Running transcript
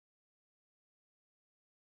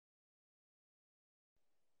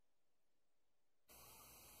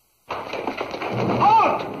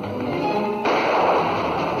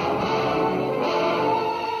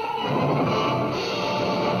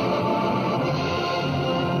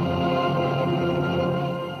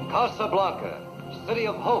Casablanca, city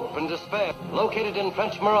of hope and despair, located in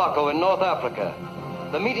French Morocco in North Africa.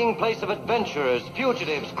 The meeting place of adventurers,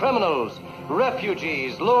 fugitives, criminals,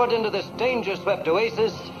 refugees, lured into this danger-swept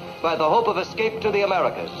oasis by the hope of escape to the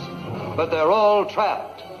Americas. But they're all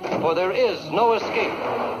trapped, for there is no escape.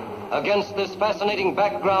 Against this fascinating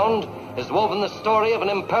background is woven the story of an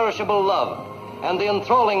imperishable love and the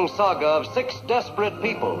enthralling saga of 6 desperate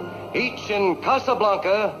people, each in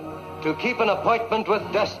Casablanca, to keep an appointment with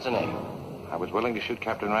destiny. I was willing to shoot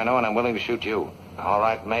Captain Reno, and I'm willing to shoot you. All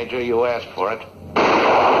right, Major, you asked for it.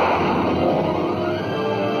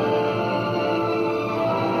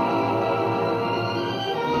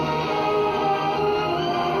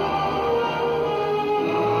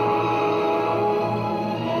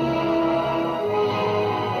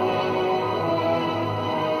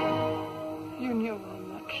 You knew how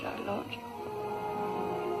much I loved you.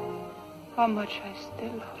 How much I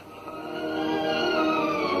still love you.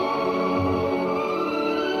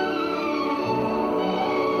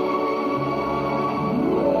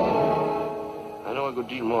 I know a good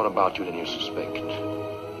deal more about you than you suspect.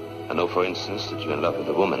 I know, for instance, that you're in love with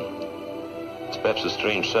a woman. It's perhaps a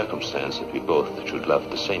strange circumstance that we both should love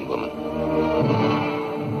the same woman.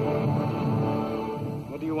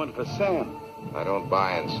 What do you want for Sam? I don't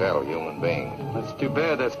buy and sell human beings. That's too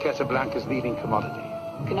bad. That's Casablanca's leading commodity.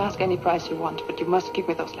 You can ask any price you want, but you must give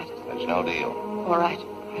me those letters. That's no deal. All right.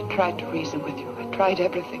 I tried to reason with you. I tried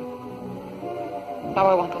everything. Now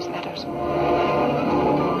I want those letters.